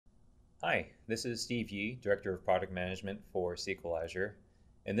Hi, this is Steve Yee, Director of Product Management for SQL Azure.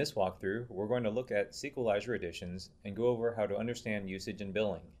 In this walkthrough, we're going to look at SQL Azure Editions and go over how to understand usage and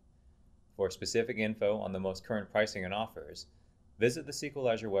billing. For specific info on the most current pricing and offers, visit the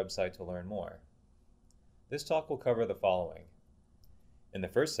SQL Azure website to learn more. This talk will cover the following. In the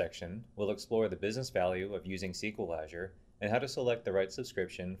first section, we'll explore the business value of using SQL Azure and how to select the right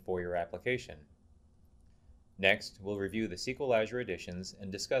subscription for your application. Next, we'll review the SQL Azure Editions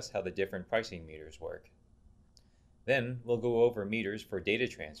and discuss how the different pricing meters work. Then, we'll go over meters for data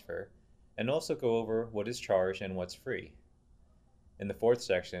transfer and also go over what is charged and what's free. In the fourth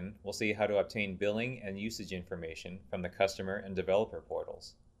section, we'll see how to obtain billing and usage information from the customer and developer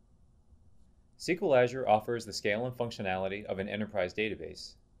portals. SQL Azure offers the scale and functionality of an enterprise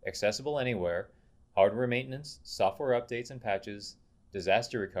database, accessible anywhere, hardware maintenance, software updates and patches,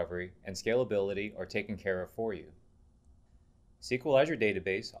 disaster recovery, and scalability are taken care of for you. SQL Azure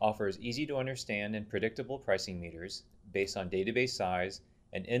Database offers easy-to-understand and predictable pricing meters based on database size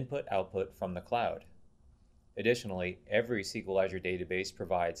and input-output from the cloud. Additionally, every SQL Azure database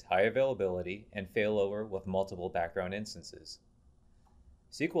provides high availability and failover with multiple background instances.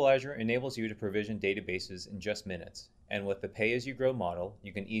 SQL Azure enables you to provision databases in just minutes, and with the pay-as-you-grow model,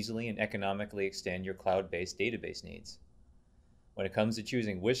 you can easily and economically extend your cloud-based database needs. When it comes to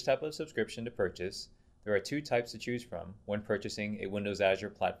choosing which type of subscription to purchase, there are two types to choose from when purchasing a Windows Azure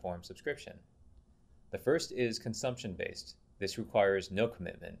Platform subscription. The first is consumption-based. This requires no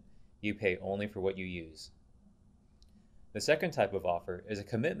commitment. You pay only for what you use. The second type of offer is a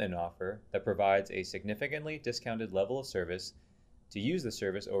commitment offer that provides a significantly discounted level of service to use the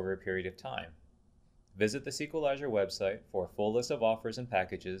service over a period of time. Visit the SQL Azure website for a full list of offers and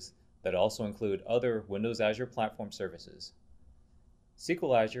packages that also include other Windows Azure Platform services.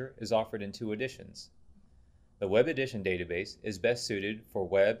 SQL Azure is offered in two editions. The Web Edition database is best suited for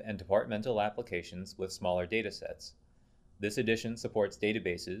web and departmental applications with smaller datasets. This edition supports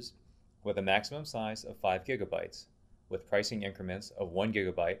databases with a maximum size of 5 GB, with pricing increments of 1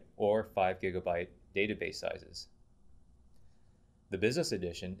 GB or 5 GB database sizes. The Business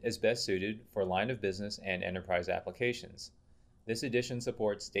Edition is best suited for line of business and enterprise applications. This edition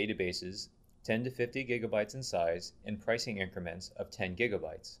supports databases 10 to 50 GB in size in pricing increments of 10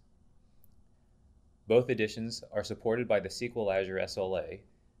 GB. Both editions are supported by the SQL Azure SLA.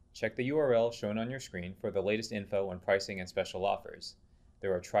 Check the URL shown on your screen for the latest info on pricing and special offers.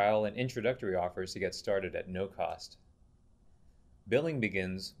 There are trial and introductory offers to get started at no cost. Billing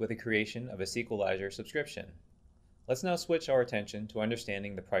begins with the creation of a SQL Azure subscription. Let's now switch our attention to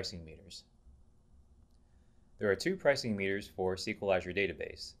understanding the pricing meters. There are two pricing meters for SQL Azure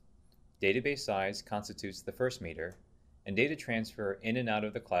Database. Database size constitutes the first meter, and data transfer in and out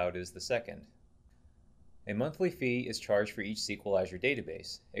of the cloud is the second. A monthly fee is charged for each SQL Azure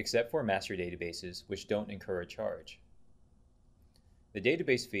database, except for master databases, which don't incur a charge. The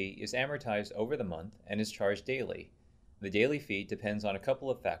database fee is amortized over the month and is charged daily. The daily fee depends on a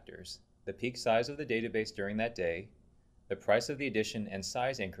couple of factors: the peak size of the database during that day, the price of the edition and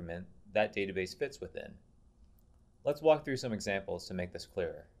size increment that database fits within. Let's walk through some examples to make this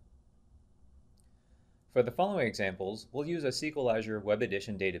clearer. For the following examples, we'll use a SQL Azure Web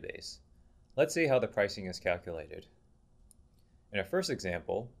Edition database. Let's see how the pricing is calculated. In our first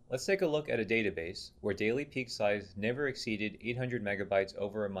example, let's take a look at a database where daily peak size never exceeded 800 megabytes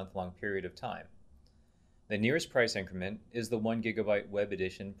over a month-long period of time. The nearest price increment is the 1 GB Web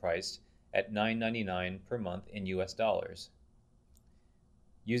Edition priced at $9.99 per month in US dollars.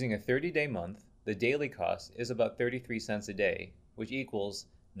 Using a 30-day month, the daily cost is about 33 cents a day, which equals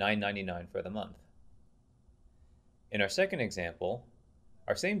 $9.99 for the month. In our second example,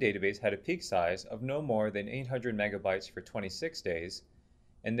 our same database had a peak size of no more than 800 megabytes for 26 days,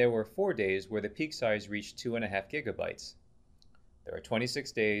 and there were 4 days where the peak size reached 2.5 gigabytes. There are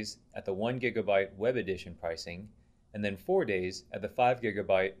 26 days at the 1 GB Web Edition pricing, and then 4 days at the 5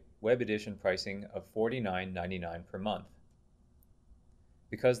 GB Web Edition pricing of $49.99 per month.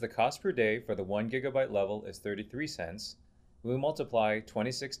 Because the cost per day for the 1 GB level is 33 cents, we multiply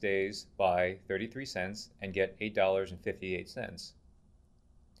 26 days by 33 cents and get $8.58.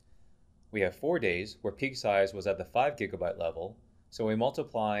 We have 4 days where peak size was at the 5 GB level, so we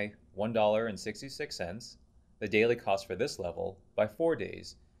multiply $1.66, the daily cost for this level, by 4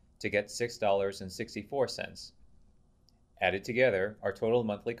 days to get $6.64. Added together, our total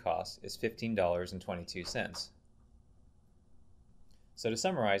monthly cost is $15.22. So to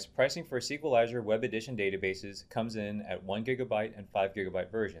summarize, pricing for SQL Azure Web Edition databases comes in at 1 GB and 5 GB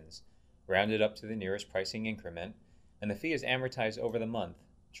versions, rounded up to the nearest pricing increment, and the fee is amortized over the month,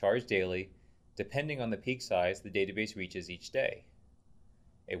 charged daily, depending on the peak size the database reaches each day.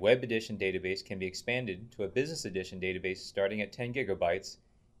 A Web Edition database can be expanded to a Business Edition database starting at 10 gigabytes,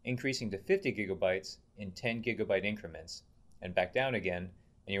 increasing to 50 gigabytes in 10 gigabyte increments, and back down again,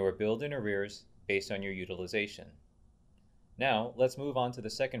 and you are billed in arrears based on your utilization. Now, let's move on to the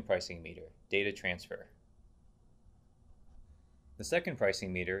second pricing meter, data transfer. The second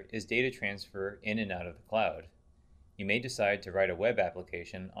pricing meter is data transfer in and out of the cloud. You may decide to write a web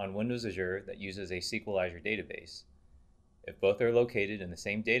application on Windows Azure that uses a SQL Azure database. If both are located in the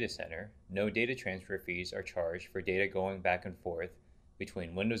same data center, no data transfer fees are charged for data going back and forth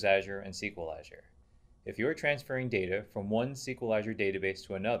between Windows Azure and SQL Azure. If you are transferring data from one SQL Azure database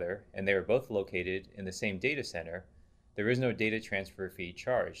to another and they are both located in the same data center, there is no data transfer fee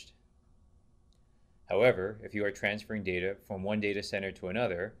charged. However, if you are transferring data from one data center to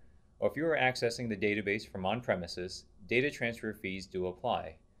another, or if you are accessing the database from on-premises, data transfer fees do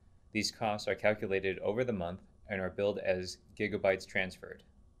apply. These costs are calculated over the month and are billed as gigabytes transferred.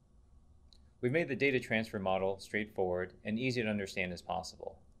 We've made the data transfer model straightforward and easy to understand as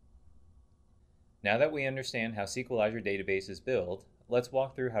possible. Now that we understand how SQL Azure database is billed, let's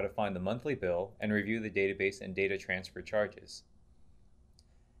walk through how to find the monthly bill and review the database and data transfer charges.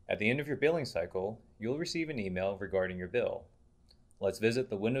 At the end of your billing cycle, you'll receive an email regarding your bill. Let's visit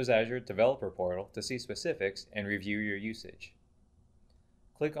the Windows Azure Developer Portal to see specifics and review your usage.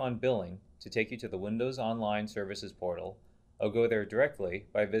 Click on Billing to take you to the Windows Online Services portal, or go there directly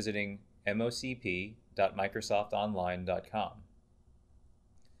by visiting mocp.microsoftonline.com.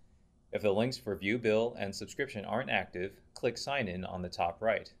 If the links for View Bill and Subscription aren't active, click Sign In on the top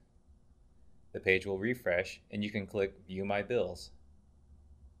right. The page will refresh and you can click View My Bills.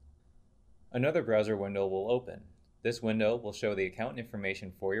 Another browser window will open. This window will show the account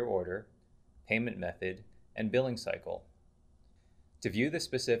information for your order, payment method, and billing cycle. To view the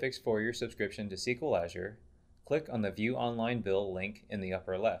specifics for your subscription to SQL Azure, click on the View Online Bill link in the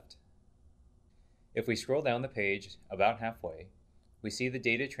upper left. If we scroll down the page about halfway, we see the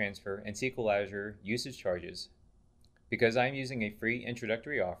data transfer and SQL Azure usage charges. Because I'm using a free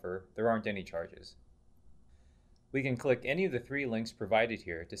introductory offer, there aren't any charges. We can click any of the three links provided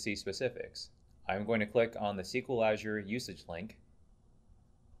here to see specifics. I'm going to click on the SQL Azure usage link.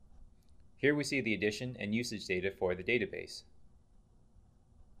 Here we see the edition and usage data for the database.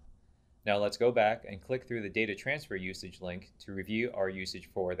 Now let's go back and click through the data transfer usage link to review our usage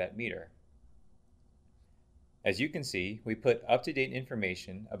for that meter. As you can see, we put up-to-date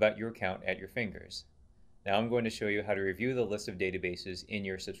information about your account at your fingers. Now I'm going to show you how to review the list of databases in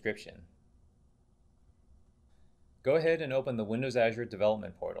your subscription. Go ahead and open the Windows Azure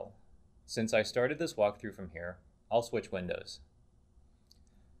Development Portal. Since I started this walkthrough from here, I'll switch windows.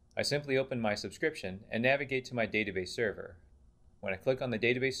 I simply open my subscription and navigate to my database server. When I click on the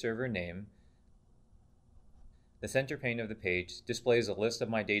database server name, the center pane of the page displays a list of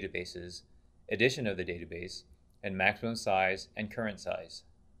my databases, edition of the database, and maximum size and current size.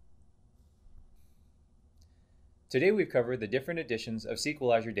 Today we've covered the different editions of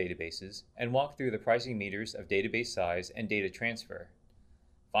SQL Azure databases and walked through the pricing meters of database size and data transfer.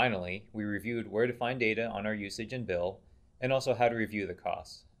 Finally, we reviewed where to find data on our usage and bill, and also how to review the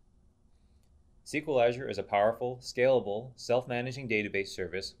costs. SQL Azure is a powerful, scalable, self-managing database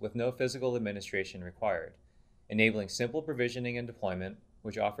service with no physical administration required, enabling simple provisioning and deployment,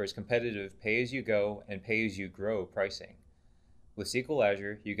 which offers competitive pay-as-you-go and pay-as-you-grow pricing. With SQL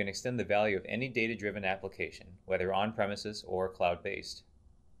Azure, you can extend the value of any data-driven application, whether on-premises or cloud-based.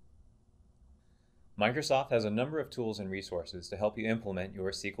 Microsoft has a number of tools and resources to help you implement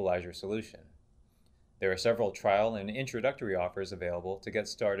your SQL Azure solution. There are several trial and introductory offers available to get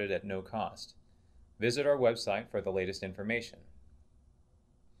started at no cost. Visit our website for the latest information.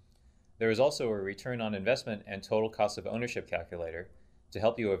 There is also a return on investment and total cost of ownership calculator to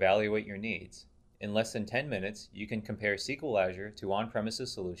help you evaluate your needs. In less than 10 minutes, you can compare SQL Azure to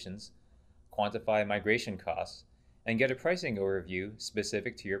on-premises solutions, quantify migration costs, and get a pricing overview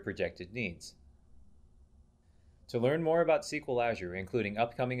specific to your projected needs. To learn more about SQL Azure, including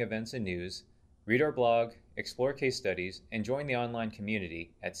upcoming events and news, read our blog, explore case studies, and join the online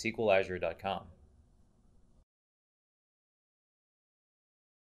community at sqlazure.com.